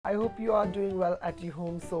I hope you are doing well at your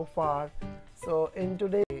home so far. So in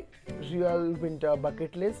today's real winter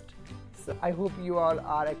bucket list, so I hope you all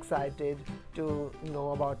are excited to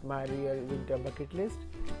know about my real winter bucket list.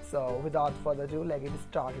 So without further ado, let's get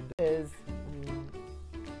started. Is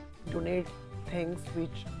donate things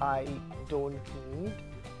which I don't need,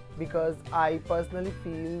 because I personally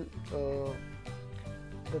feel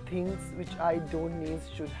the things which I don't need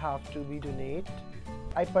should have to be donated.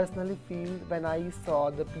 I personally feel when I saw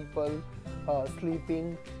the people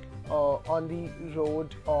sleeping on the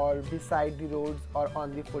road or beside the roads or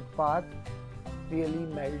on the footpath, really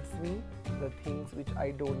melts me. The things which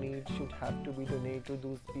I don't need should have to be donated to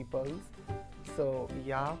those peoples. So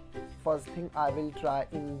yeah, first thing I will try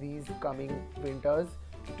in these coming winters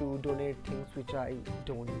to donate things which I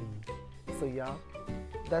don't need. So yeah,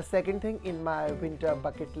 the second thing in my winter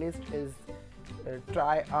bucket list is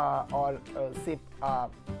try or sip a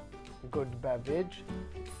good beverage.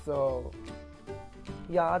 So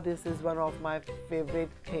yeah, this is one of my favorite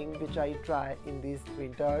thing which I try in these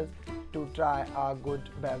winters, to try a good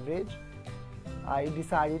beverage. I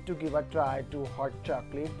decided to give a try to hot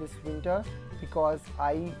chocolate this winter, because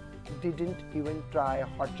I didn't even try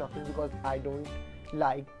hot chocolate because I don't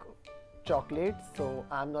like chocolate. So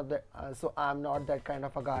I'm not that kind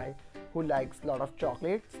of a guy who likes a lot of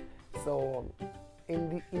chocolates. So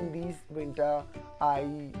in these winter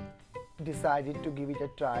I decided to give it a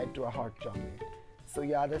try to a hot chocolate. So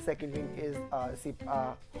yeah, the second thing is sip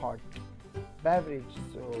a hot beverage.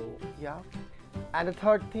 So yeah, and the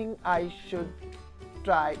third thing I should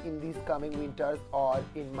try in these coming winters or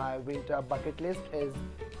in my winter bucket list is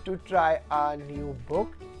to try a new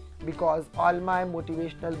book, because all my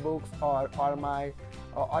motivational books or all my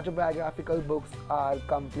autobiographical books are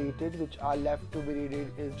completed, which are left to be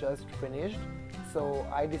read is just finished. So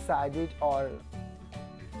I decided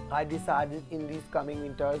in these coming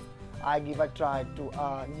winters I give a try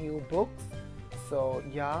to new books. So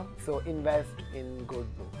yeah, so invest in good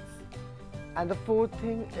books. And the fourth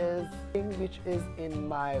thing which is in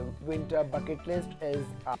my winter bucket list is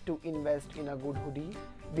to invest in a good hoodie,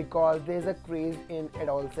 because there's a craze in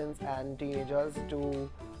adolescents and teenagers to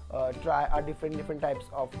try a different types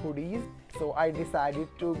of hoodies. So I decided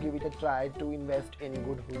to give it a try to invest in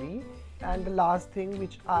good hoodie. And the last thing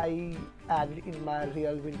which I added in my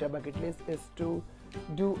real winter bucket list is to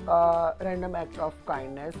do a random act of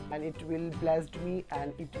kindness, and it will bless me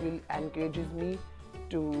and it will encourages me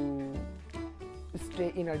to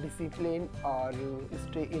stay in a discipline or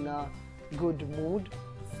stay in a good mood.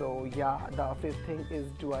 So yeah, the fifth thing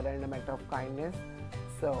is do a random act of kindness.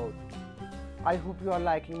 So I hope you are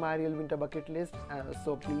liking my real winter bucket list,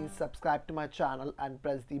 so please subscribe to my channel and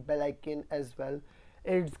press the bell icon as well.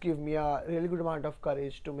 It's give me a really good amount of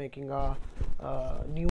courage to making a new